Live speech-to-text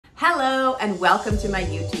Hello and welcome to my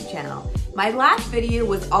YouTube channel. My last video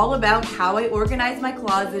was all about how I organize my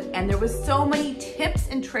closet, and there was so many tips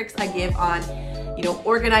and tricks I give on,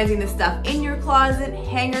 organizing the stuff in your closet,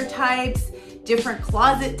 hanger types, different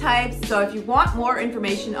closet types. So if you want more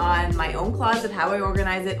information on my own closet, how I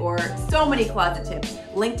organize it, or so many closet tips,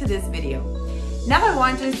 link to this video. Now I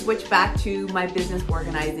want to switch back to my business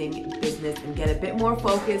organizing business and get a bit more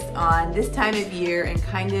focused on this time of year and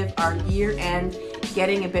kind of our year end,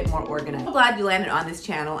 getting a bit more organized. I'm glad you landed on this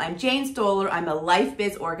channel. I'm Jane Stoller. I'm a life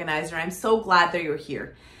biz organizer. I'm so glad that you're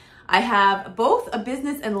here. I have both a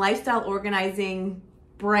business and lifestyle organizing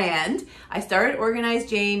brand. I started Organize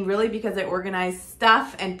Jane really because I organize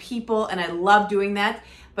stuff and people, and I love doing that.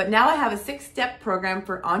 But now I have a 6-step program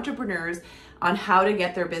for entrepreneurs on how to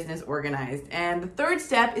get their business organized. And the third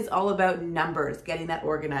step is all about numbers, getting that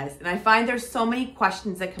organized. And I find there's so many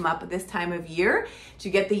questions that come up at this time of year to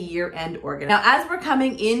get the year end organized. Now, as we're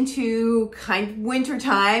coming into kind of winter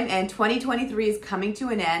time and 2023 is coming to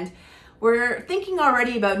an end, we're thinking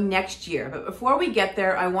already about next year. But before we get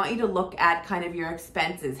there, I want you to look at kind of your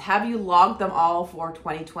expenses. Have you logged them all for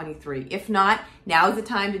 2023? If not, now is the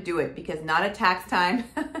time to do it, because not a tax time.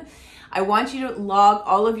 I want you to log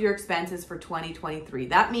all of your expenses for 2023.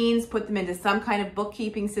 That means put them into some kind of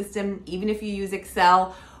bookkeeping system, even if you use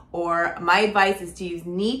Excel, or my advice is to use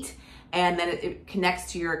Neat, and then it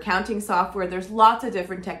connects to your accounting software. There's lots of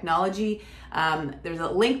different technology. There's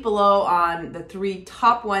a link below on the 3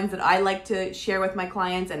 top ones that I like to share with my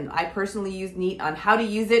clients, and I personally use Neat on how to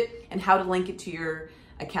use it and how to link it to your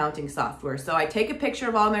accounting software. So I take a picture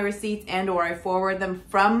of all my receipts or I forward them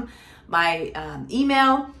from my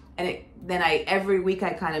email, and then every week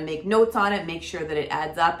I kind of make notes on it, make sure that it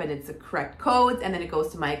adds up and it's the correct codes, and then it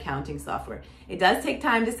goes to my accounting software. It does take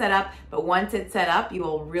time to set up, but once it's set up, you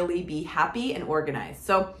will really be happy and organized.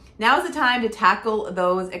 So now is the time to tackle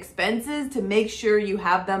those expenses to make sure you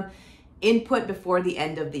have them input before the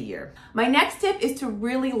end of the year. My next tip is to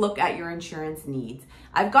really look at your insurance needs.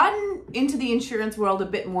 I've gotten into the insurance world a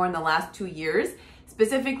bit more in the last 2 years,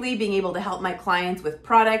 specifically being able to help my clients with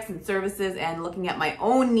products and services and looking at my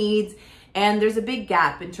own needs. And there's a big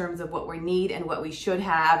gap in terms of what we need and what we should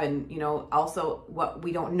have, and also what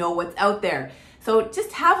we don't know what's out there. So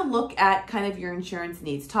just have a look at kind of your insurance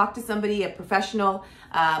needs. Talk to somebody, a professional.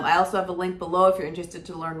 I also have a link below if you're interested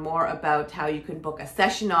to learn more about how you can book a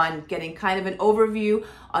session on getting kind of an overview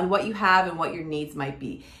on what you have and what your needs might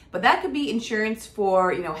be. But that could be insurance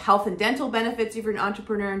for health and dental benefits if you're an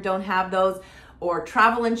entrepreneur and don't have those, or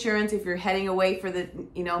travel insurance if you're heading away for the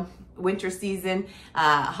winter season,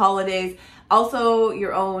 holidays. Also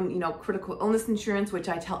your own critical illness insurance, which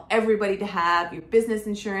I tell everybody to have, your business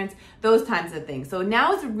insurance, those kinds of things. So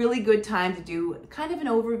now is a really good time to do kind of an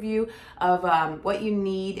overview of what you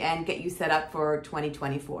need and get you set up for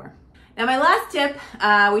 2024. Now my last tip,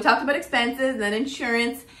 we talked about expenses and then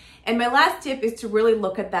insurance, and my last tip is to really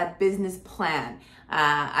look at that business plan.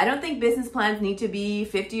 I don't think business plans need to be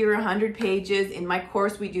 50 or 100 pages. In my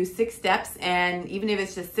course, we do 6 steps, and even if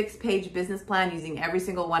it's just 6-page business plan using every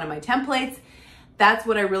single one of my templates, that's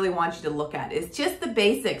what I really want you to look at. It's just the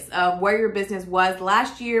basics of where your business was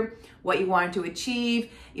last year, what you wanted to achieve,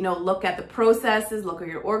 look at the processes, look at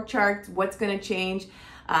your org charts, what's going to change.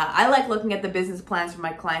 I like looking at the business plans for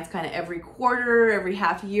my clients kind of every quarter, every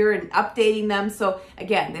half year, and updating them. So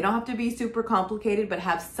again, they don't have to be super complicated, but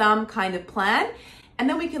have some kind of plan. And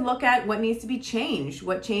then we can look at what needs to be changed,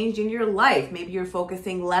 what changed in your life. Maybe you're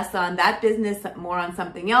focusing less on that business, more on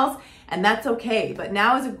something else, and that's okay. But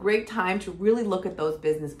now is a great time to really look at those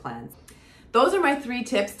business plans. Those are my 3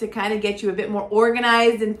 tips to kind of get you a bit more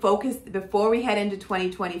organized and focused before we head into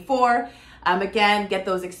 2024. Again, get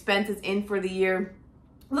those expenses in for the year.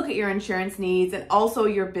 Look at your insurance needs and also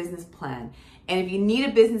your business plan. And if you need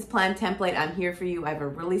a business plan template, I'm here for you. I have a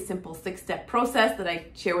really simple 6-step process that I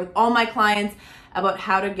share with all my clients about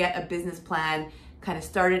how to get a business plan kind of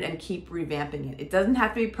started and keep revamping it. It doesn't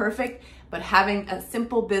have to be perfect, but having a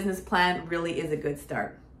simple business plan really is a good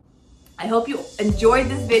start. I hope you enjoyed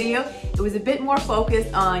this video. It was a bit more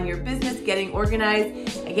focused on your business getting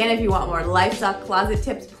organized. Again, if you want more lifestyle closet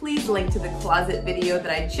tips, please link to the closet video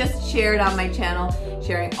that I just shared on my channel,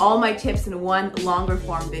 sharing all my tips in one longer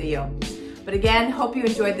form video. But again, hope you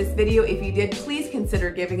enjoyed this video. If you did, please consider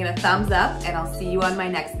giving it a thumbs up, and I'll see you on my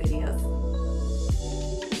next video.